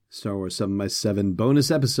Star Wars 7x7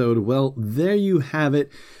 bonus episode. Well, there you have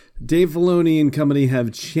it. Dave Filoni and company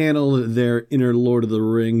have channeled their inner Lord of the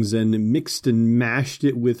Rings and mixed and mashed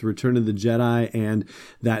it with Return of the Jedi and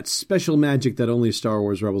that special magic that only Star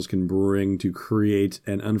Wars Rebels can bring to create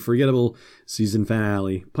an unforgettable season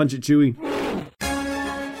finale. Punch it, Chewie.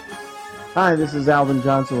 Hi, this is Alvin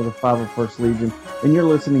Johnson with the 501st Legion, and you're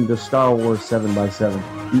listening to Star Wars 7x7,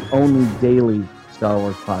 the only daily Star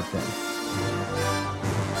Wars podcast.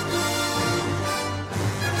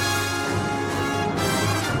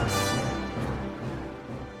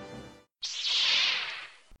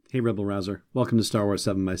 Hey, Rebel Rouser. Welcome to Star Wars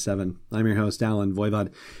 7x7. I'm your host, Alan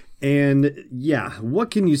Voivod. And yeah,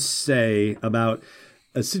 what can you say about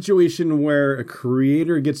a situation where a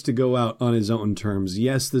creator gets to go out on his own terms?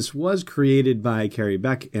 Yes, this was created by Carrie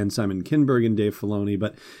Beck and Simon Kinberg and Dave Filoni,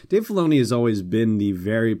 but Dave Filoni has always been the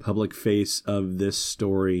very public face of this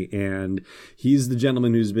story, and he's the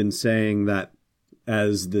gentleman who's been saying that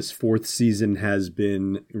as this fourth season has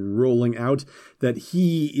been rolling out, that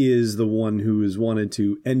he is the one who has wanted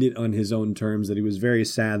to end it on his own terms, that he was very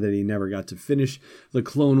sad that he never got to finish the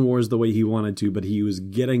Clone Wars the way he wanted to, but he was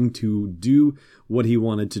getting to do what he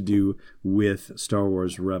wanted to do with Star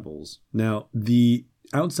Wars Rebels. Now, the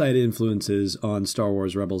outside influences on Star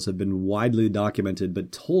Wars Rebels have been widely documented,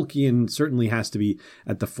 but Tolkien certainly has to be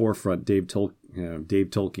at the forefront. Dave Tolkien.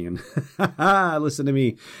 Listen to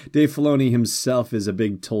me. Dave Filoni himself is a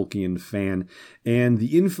big Tolkien fan, and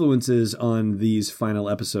the influences on these final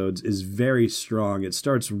episodes is very strong. It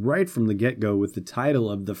starts right from the get-go with the title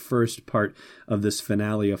of the first part of this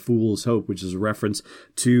finale, A Fool's Hope, which is a reference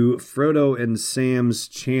to Frodo and Sam's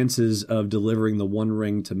chances of delivering the One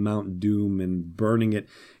Ring to Mount Doom and burning it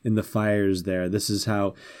in the fires there. This is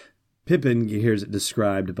how Pippin hears it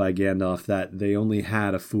described by Gandalf that they only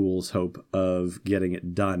had a fool's hope of getting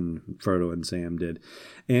it done, Frodo and Sam did.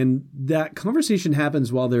 And that conversation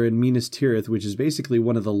happens while they're in Minas Tirith, which is basically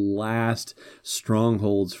one of the last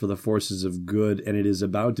strongholds for the forces of good, and it is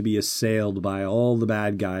about to be assailed by all the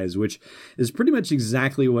bad guys, which is pretty much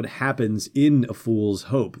exactly what happens in A Fool's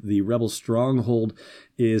Hope. The rebel stronghold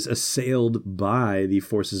is assailed by the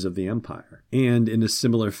forces of the Empire. And in a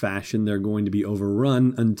similar fashion, they're going to be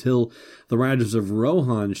overrun until the Riders of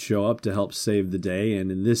Rohan show up to help save the day.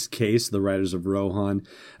 And in this case, the Riders of Rohan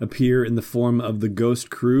appear in the form of the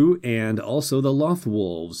Ghost Crew and also the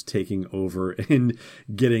Lothwolves taking over and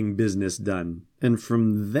getting business done. And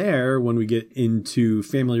from there, when we get into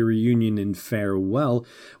Family Reunion and Farewell,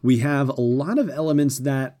 we have a lot of elements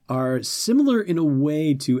that are similar in a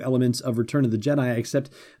way to elements of Return of the Jedi, except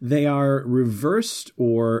they are reversed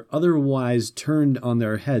or otherwise turned on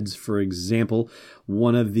their heads. For example,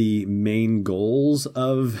 one of the main goals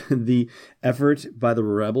of the effort by the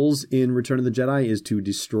rebels in Return of the Jedi is to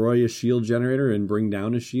destroy a shield generator and bring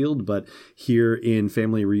down a shield. But here in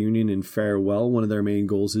Family Reunion and Farewell, one of their main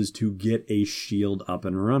goals is to get a shield up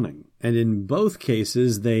and running. And in both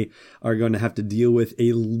cases, they are going to have to deal with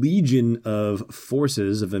a legion of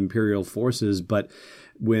forces, of Imperial forces, but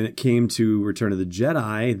when it came to Return of the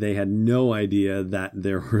Jedi, they had no idea that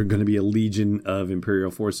there were going to be a legion of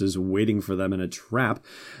Imperial forces waiting for them in a trap,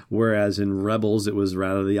 whereas in Rebels, it was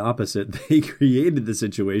rather the opposite. They created the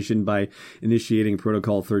situation by initiating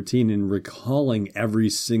Protocol 13 and recalling every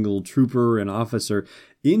single trooper and officer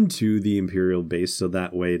into the Imperial base so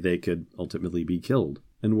that way they could ultimately be killed.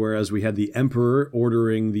 And whereas we had the Emperor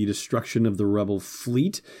ordering the destruction of the rebel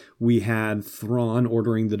fleet, we had Thrawn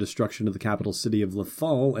ordering the destruction of the capital city of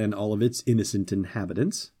Lothal and all of its innocent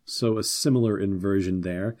inhabitants. So a similar inversion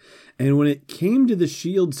there. And when it came to the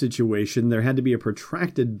shield situation, there had to be a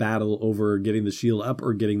protracted battle over getting the shield up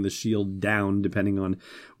or getting the shield down, depending on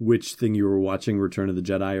which thing you were watching, Return of the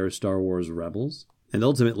Jedi or Star Wars Rebels. And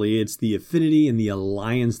ultimately, it's the affinity and the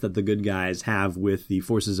alliance that the good guys have with the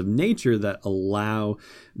forces of nature that allow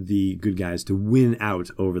the good guys to win out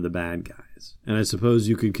over the bad guys. And I suppose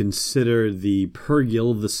you could consider the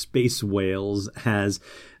Purrgil, the space whales, as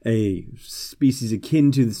a species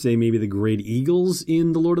akin to, say, maybe the great eagles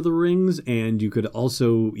in The Lord of the Rings. And you could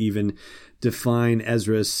also even define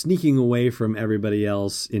Ezra sneaking away from everybody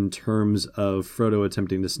else in terms of Frodo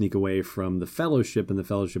attempting to sneak away from the Fellowship and the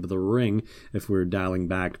Fellowship of the Ring, if we're dialing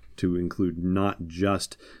back to include not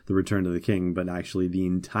just the Return of the King, but actually the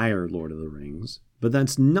entire Lord of the Rings. But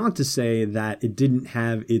that's not to say that it didn't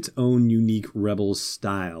have its own unique Rebels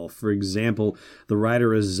style. For example, the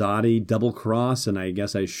Ryder Azadi double cross, and I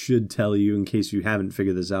guess I should tell you, in case you haven't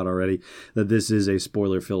figured this out already, that this is a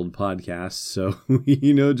spoiler-filled podcast, so,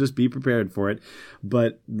 just be prepared for it.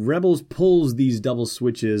 But Rebels pulls these double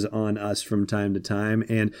switches on us from time to time,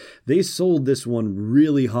 and they sold this one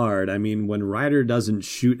really hard. I mean, when Ryder doesn't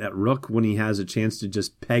shoot at Rook when he has a chance to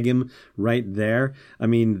just peg him right there, I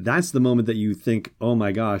mean, that's the moment that you think, oh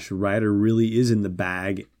my gosh, Ryder really is in the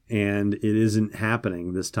bag, and it isn't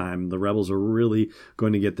happening this time. The Rebels are really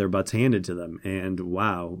going to get their butts handed to them. And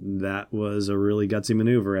wow, that was a really gutsy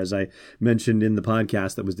maneuver, as I mentioned in the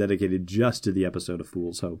podcast that was dedicated just to the episode of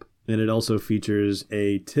Fool's Hope. And it also features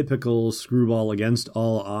a typical screwball against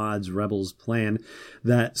all odds Rebels plan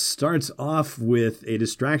that starts off with a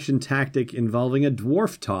distraction tactic involving a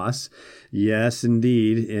dwarf toss. Yes,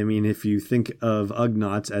 indeed. I mean, if you think of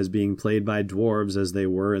Ugnaughts as being played by dwarves as they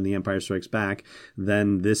were in The Empire Strikes Back,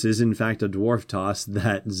 then this is in fact a dwarf toss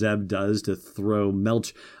that Zeb does to throw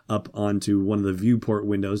Melch up onto one of the viewport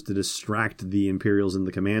windows to distract the Imperials in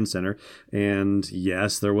the command center. And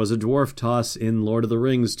yes, there was a dwarf toss in Lord of the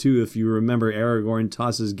Rings too, if you remember. Aragorn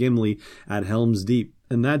tosses Gimli at Helm's Deep.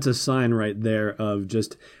 And that's a sign right there of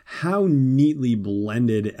just how neatly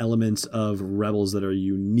blended elements of Rebels that are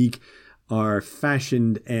unique are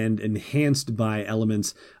fashioned and enhanced by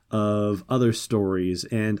elements of other stories.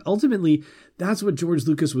 And ultimately, that's what George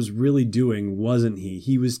Lucas was really doing, wasn't he?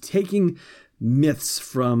 He was taking myths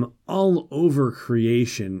from all over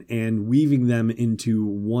creation and weaving them into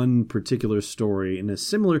one particular story in a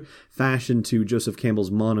similar fashion to Joseph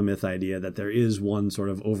Campbell's monomyth idea, that there is one sort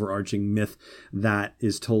of overarching myth that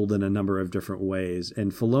is told in a number of different ways.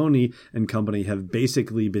 And Filoni and company have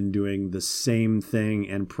basically been doing the same thing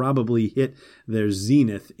and probably hit their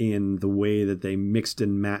zenith in the way that they mixed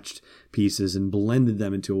and matched pieces and blended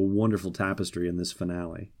them into a wonderful tapestry in this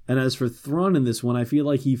finale. And as for Thrawn in this one, I feel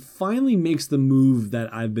like he finally makes the move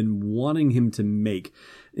that I've been wanting him to make.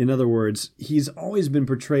 In other words, he's always been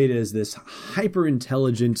portrayed as this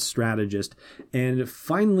hyper-intelligent strategist, and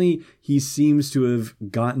finally he seems to have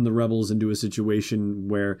gotten the Rebels into a situation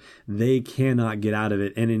where they cannot get out of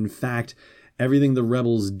it. And in fact, everything the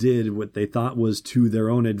Rebels did, what they thought was to their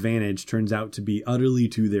own advantage, turns out to be utterly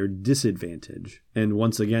to their disadvantage. And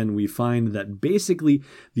once again, we find that basically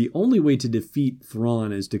the only way to defeat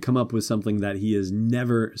Thrawn is to come up with something that he has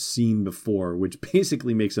never seen before, which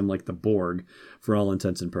basically makes him like the Borg for all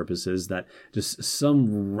intents and purposes, that just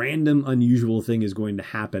some random unusual thing is going to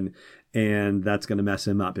happen and that's going to mess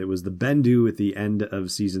him up. It was the Bendu at the end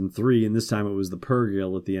of season 3, and this time it was the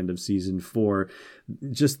Purrgil at the end of season 4.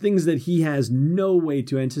 Just things that he has no way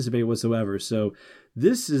to anticipate whatsoever. So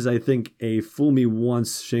this is, I think, a fool me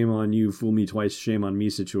once, shame on you, fool me twice, shame on me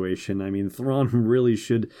situation. I mean, Thrawn really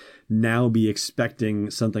should now be expecting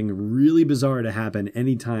something really bizarre to happen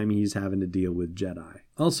anytime he's having to deal with Jedi.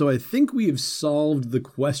 Also, I think we have solved the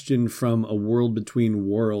question from A World Between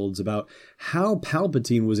Worlds about how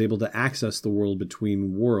Palpatine was able to access the world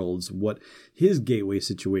between worlds, what his gateway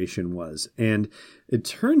situation was. And it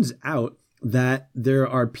turns out that there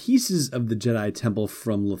are pieces of the Jedi Temple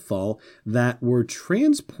from Lothal that were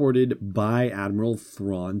transported by Admiral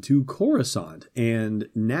Thrawn to Coruscant. And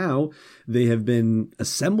now they have been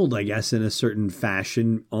assembled, I guess, in a certain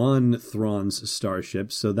fashion on Thrawn's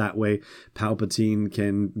starship. So that way Palpatine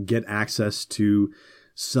can get access to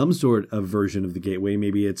some sort of version of the gateway.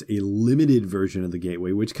 Maybe it's a limited version of the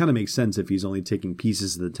gateway, which kind of makes sense. If he's only taking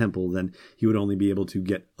pieces of the temple, then he would only be able to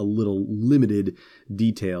get a little limited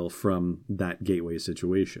detail from that gateway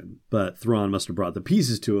situation. But Thrawn must have brought the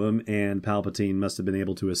pieces to him, and Palpatine must have been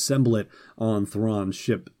able to assemble it on Thrawn's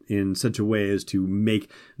ship in such a way as to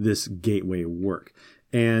make this gateway work.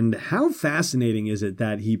 And how fascinating is it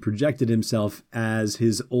that he projected himself as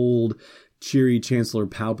his old cheery Chancellor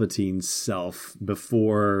Palpatine's self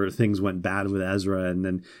before things went bad with Ezra, and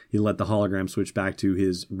then he let the hologram switch back to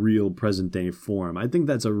his real present-day form. I think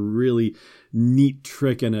that's a really neat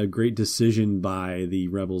trick and a great decision by the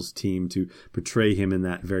Rebels team to portray him in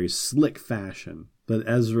that very slick fashion. But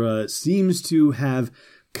Ezra seems to have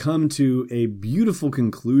come to a beautiful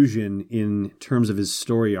conclusion in terms of his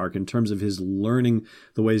story arc, in terms of his learning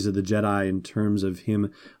the ways of the Jedi, in terms of him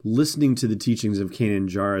listening to the teachings of Kanan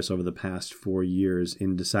Jarrus over the past 4 years,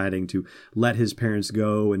 in deciding to let his parents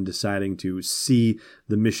go and deciding to see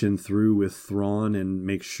the mission through with Thrawn and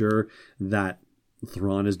make sure that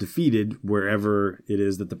Thrawn is defeated wherever it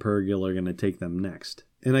is that the Purrgil are going to take them next.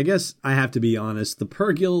 And I guess I have to be honest, the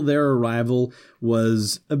Purrgil, their arrival,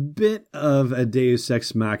 was a bit of a deus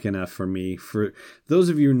ex machina for me. For those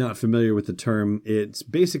of you not familiar with the term, it's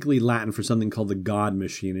basically Latin for something called the God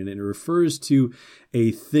Machine, and it refers to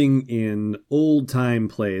a thing in old-time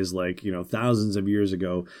plays, like, thousands of years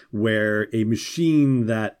ago, where a machine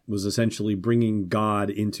that was essentially bringing God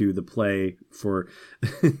into the play for,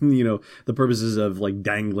 the purposes of, like,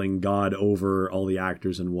 dangling God over all the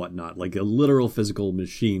actors and whatnot. Like, a literal physical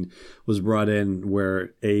machine was brought in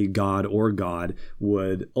where a god or god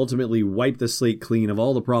would ultimately wipe the slate clean of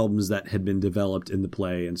all the problems that had been developed in the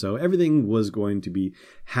play. And so everything was going to be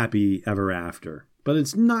happy ever after. But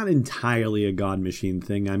it's not entirely a God Machine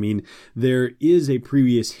thing. I mean, there is a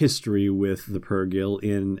previous history with the Purrgil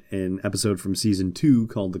in an episode from season 2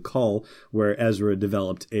 called The Call, where Ezra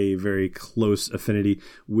developed a very close affinity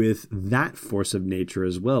with that force of nature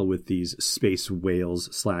as well, with these space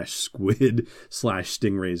whales / squid /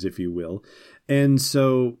 stingrays, if you will. And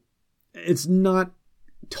so it's not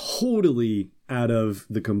totally out of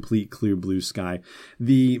the complete clear blue sky.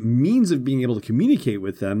 The means of being able to communicate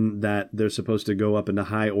with them, that they're supposed to go up into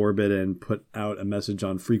high orbit and put out a message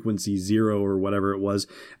on frequency 0 or whatever it was,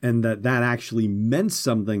 and that actually meant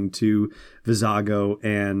something to Vizago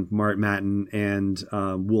and Mart Matin and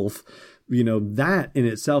Wolf. That in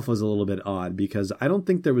itself was a little bit odd, because I don't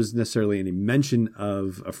think there was necessarily any mention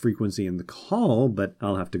of a frequency in The Call, but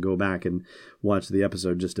I'll have to go back and watch the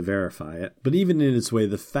episode just to verify it. But even in its way,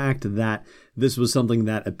 the fact that this was something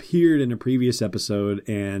that appeared in a previous episode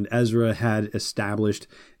and Ezra had established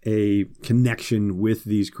a connection with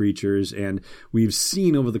these creatures, and we've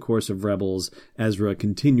seen over the course of Rebels Ezra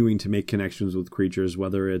continuing to make connections with creatures,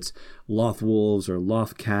 whether it's Loth wolves or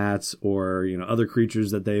Loth cats or other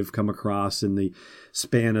creatures that they've come across in the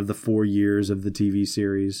span of the 4 years of the TV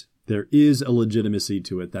series. There is a legitimacy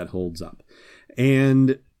to it that holds up.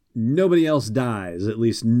 And nobody else dies, at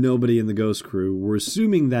least nobody in the Ghost crew. We're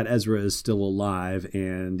assuming that Ezra is still alive,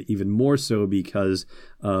 and even more so because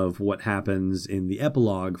of what happens in the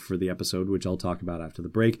epilogue for the episode, which I'll talk about after the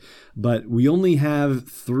break. But we only have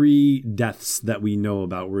 3 deaths that we know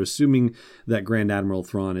about. We're assuming that Grand Admiral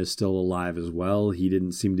Thrawn is still alive as well. He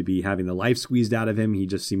didn't seem to be having the life squeezed out of him. He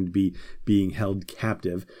just seemed to be being held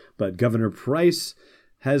captive. But Governor Pryce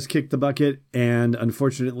has kicked the bucket, and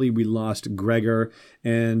unfortunately we lost Gregor,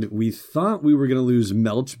 and we thought we were going to lose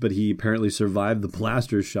Melch, but he apparently survived the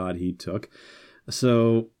blaster shot he took.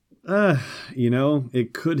 So,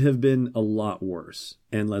 it could have been a lot worse.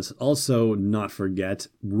 And let's also not forget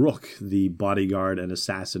Rook, the bodyguard and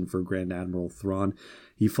assassin for Grand Admiral Thrawn.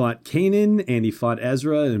 He fought Kanan and he fought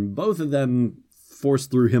Ezra, and both of them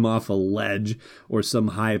forced threw him off a ledge or some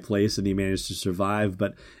high place, and he managed to survive.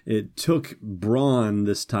 But it took Braun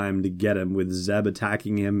this time to get him, with Zeb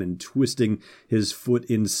attacking him and twisting his foot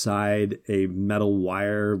inside a metal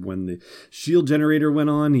wire. When the shield generator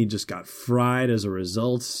went on, he just got fried as a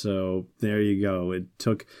result. So there you go. It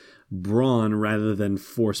took brawn rather than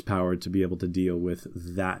force power to be able to deal with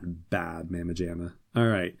that bad mamma jamma. All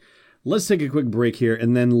right. Let's take a quick break here,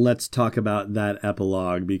 and then let's talk about that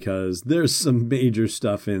epilogue, because there's some major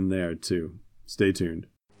stuff in there, too. Stay tuned.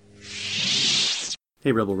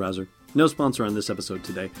 Hey, Rebel Rouser. No sponsor on this episode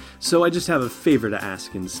today, so I just have a favor to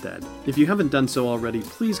ask instead. If you haven't done so already,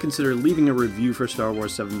 please consider leaving a review for Star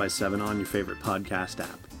Wars 7x7 on your favorite podcast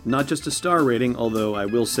app. Not just a star rating, although I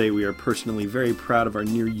will say we are personally very proud of our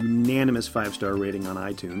near unanimous 5-star rating on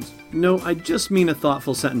iTunes. No, I just mean a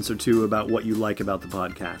thoughtful sentence or two about what you like about the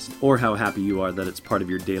podcast, or how happy you are that it's part of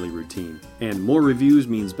your daily routine. And more reviews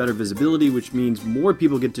means better visibility, which means more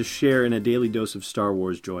people get to share in a daily dose of Star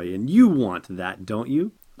Wars joy, and you want that, don't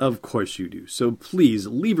you? Of course you do. So please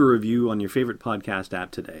leave a review on your favorite podcast app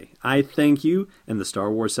today. I thank you, and the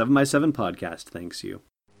Star Wars 7x7 podcast thanks you.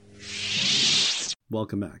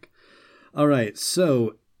 Welcome back. All right,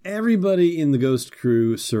 so everybody in the Ghost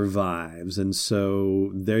crew survives, and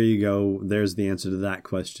so there you go. There's the answer to that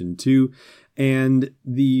question too. And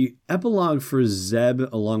the epilogue for Zeb,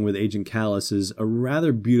 along with Agent Kallus, is a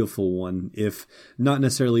rather beautiful one, if not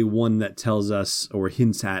necessarily one that tells us or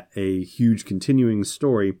hints at a huge continuing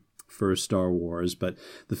story for Star Wars, but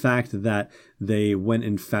the fact that they went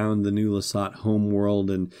and found the new Lasat homeworld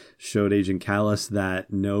and showed Agent Kallus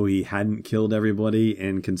that no, he hadn't killed everybody,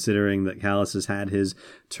 and considering that Kallus has had his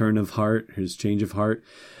turn of heart, his change of heart,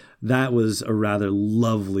 that was a rather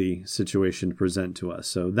lovely situation to present to us.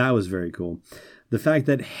 So that was very cool. The fact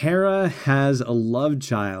that Hera has a love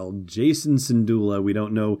child, Jacen Syndulla. We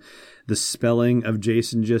don't know the spelling of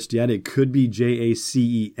Jacen just yet. It could be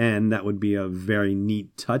Jacen. That would be a very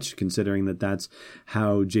neat touch, considering that that's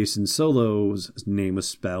how Jacen Solo's name was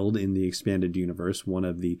spelled in the expanded universe, one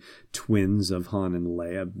of the twins of Han and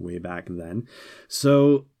Leia way back then.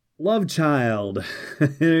 So, love child.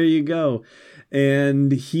 There you go.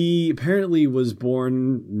 And he apparently was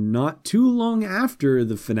born not too long after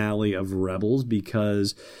the finale of Rebels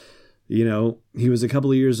because, you know, he was a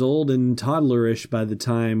couple of years old and toddlerish by the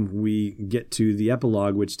time we get to the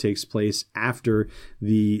epilogue, which takes place after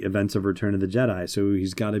the events of Return of the Jedi. So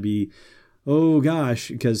he's got to be, oh gosh,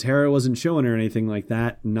 because Hera wasn't showing her anything like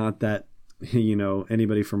that. Not that, you know,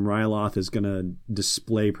 anybody from Ryloth is going to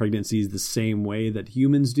display pregnancies the same way that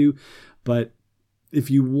humans do. But if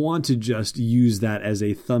you want to just use that as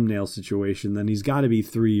a thumbnail situation, then he's got to be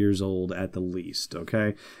 3 years old at the least,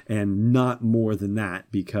 okay? And not more than that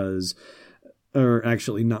because, or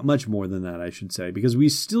actually not much more than that, I should say, because we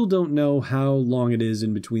still don't know how long it is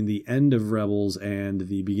in between the end of Rebels and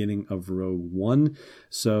the beginning of Rogue One.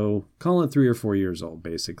 So call it 3 or 4 years old,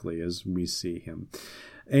 basically, as we see him.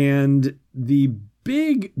 And the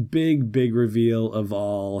big reveal of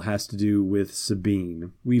all has to do with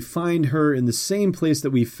Sabine. We find her in the same place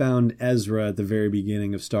that we found Ezra at the very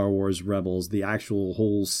beginning of Star Wars Rebels, the actual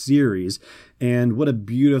whole series. And what a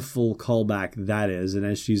beautiful callback that is. And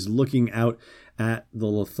as she's looking out at the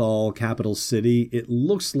Lothal capital city, it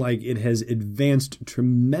looks like it has advanced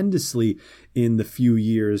tremendously in the few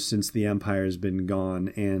years since the Empire has been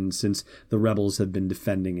gone and since the Rebels have been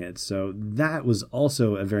defending it. So that was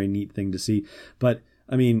also a very neat thing to see. But,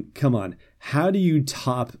 I mean, come on. How do you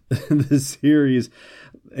top the series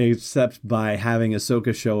except by having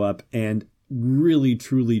Ahsoka show up and really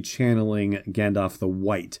truly channeling Gandalf the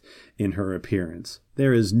White in her appearance?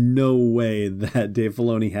 There is no way that Dave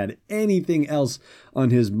Filoni had anything else on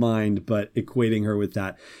his mind but equating her with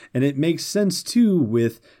that. And it makes sense, too,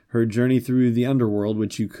 with her journey through the underworld,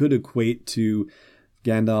 which you could equate to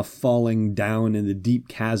Gandalf falling down in the deep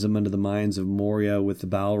chasm under the mines of Moria with the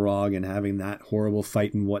Balrog and having that horrible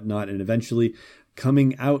fight and whatnot, and eventually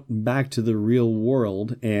coming out back to the real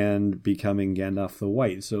world and becoming Gandalf the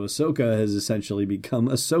White. So Ahsoka has essentially become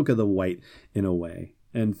Ahsoka the White in a way,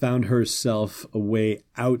 and found herself a way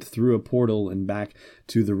out through a portal and back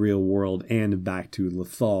to the real world and back to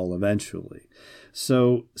Lothal eventually.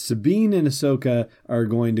 So Sabine and Ahsoka are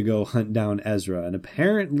going to go hunt down Ezra, and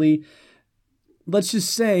apparently, let's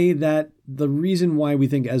just say that the reason why we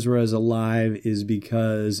think Ezra is alive is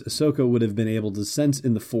because Ahsoka would have been able to sense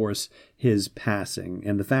in the Force his passing.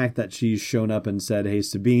 And the fact that she's shown up and said, hey,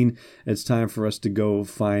 Sabine, it's time for us to go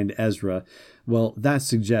find Ezra. Well, that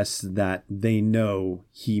suggests that they know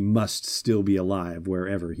he must still be alive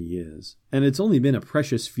wherever he is. And it's only been a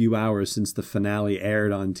precious few hours since the finale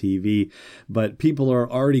aired on TV, but people are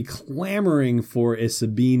already clamoring for a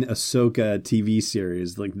Sabine Ahsoka TV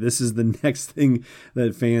series. Like, this is the next thing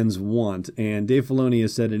that fans want. And Dave Filoni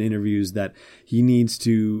has said in interviews that he needs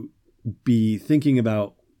to be thinking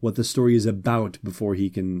about what the story is about before he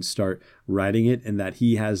can start writing it, and that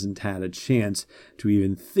he hasn't had a chance to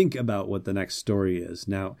even think about what the next story is.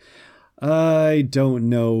 Now, I don't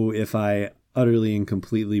know if I utterly and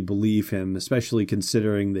completely believe him, especially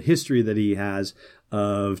considering the history that he has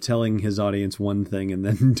of telling his audience one thing and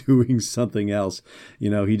then doing something else.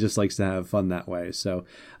 You know, he just likes to have fun that way. So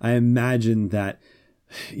I imagine that,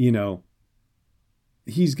 you know,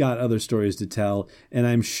 he's got other stories to tell, and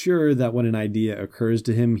I'm sure that when an idea occurs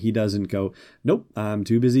to him, he doesn't go, nope, I'm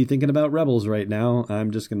too busy thinking about Rebels right now. I'm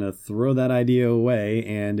just going to throw that idea away,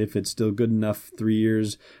 and if it's still good enough 3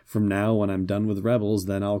 years from now when I'm done with Rebels,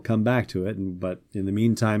 then I'll come back to it. But in the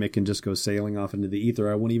meantime, it can just go sailing off into the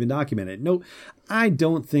ether. I won't even document it. No, I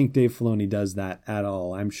don't think Dave Filoni does that at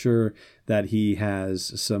all. I'm sure that he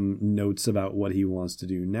has some notes about what he wants to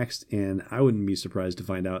do next, and I wouldn't be surprised to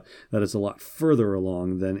find out that it's a lot further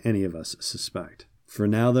along than any of us suspect. For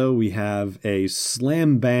now, though, we have a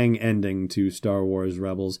slam-bang ending to Star Wars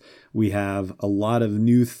Rebels. We have a lot of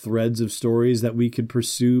new threads of stories that we could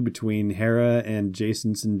pursue between Hera and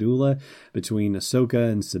Jacen Syndulla, between Ahsoka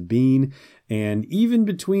and Sabine, and even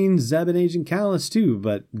between Zeb and Agent Kallus, too.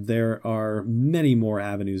 But there are many more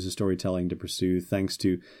avenues of storytelling to pursue thanks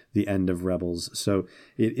to the end of Rebels. So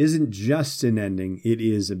it isn't just an ending, it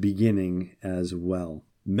is a beginning as well.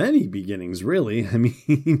 Many beginnings, really. I mean,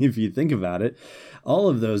 if you think about it, all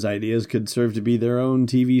of those ideas could serve to be their own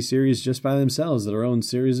TV series just by themselves, their own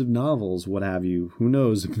series of novels, what have you. Who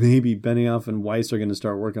knows? Maybe Benioff and Weiss are going to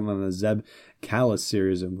start working on a Zeb Kallus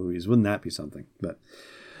series of movies. Wouldn't that be something? But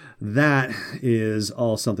that is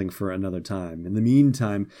all something for another time. In the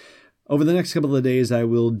meantime, over the next couple of days, I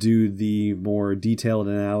will do the more detailed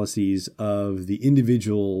analyses of the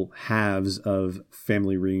individual halves of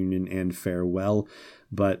Family Reunion and Farewell,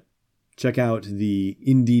 but check out the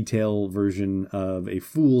in-detail version of A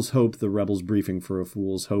Fool's Hope, the Rebels briefing for A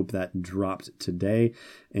Fool's Hope that dropped today,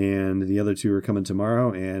 and the other two are coming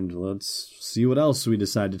tomorrow, and let's see what else we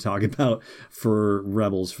decide to talk about for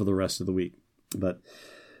Rebels for the rest of the week. But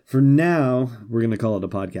for now, we're going to call it a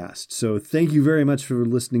podcast. So thank you very much for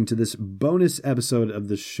listening to this bonus episode of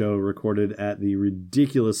the show recorded at the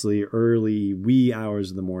ridiculously early wee hours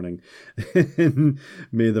of the morning. And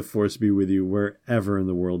may the Force be with you wherever in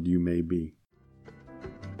the world you may be.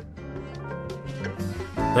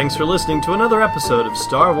 Thanks for listening to another episode of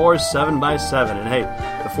Star Wars 7x7. And hey,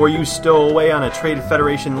 before you stow away on a Trade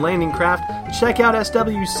Federation landing craft, check out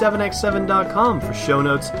SW7x7.com for show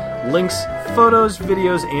notes, links, photos,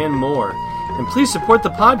 videos, and more. And please support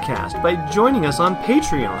the podcast by joining us on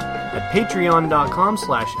Patreon at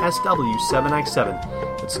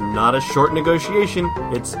patreon.com/SW7x7. It's not a short negotiation,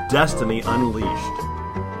 it's Destiny Unleashed.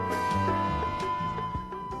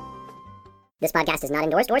 This podcast is not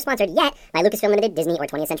endorsed or sponsored yet by Lucasfilm Limited, Disney, or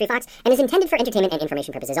 20th Century Fox, and is intended for entertainment and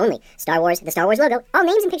information purposes only. Star Wars, the Star Wars logo, all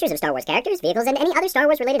names and pictures of Star Wars characters, vehicles, and any other Star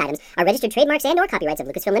Wars-related items are registered trademarks and/or copyrights of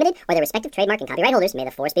Lucasfilm Limited or their respective trademark and copyright holders. May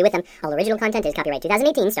the Force be with them. All original content is copyright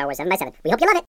 2018 Star Wars 7x7. We hope you love it!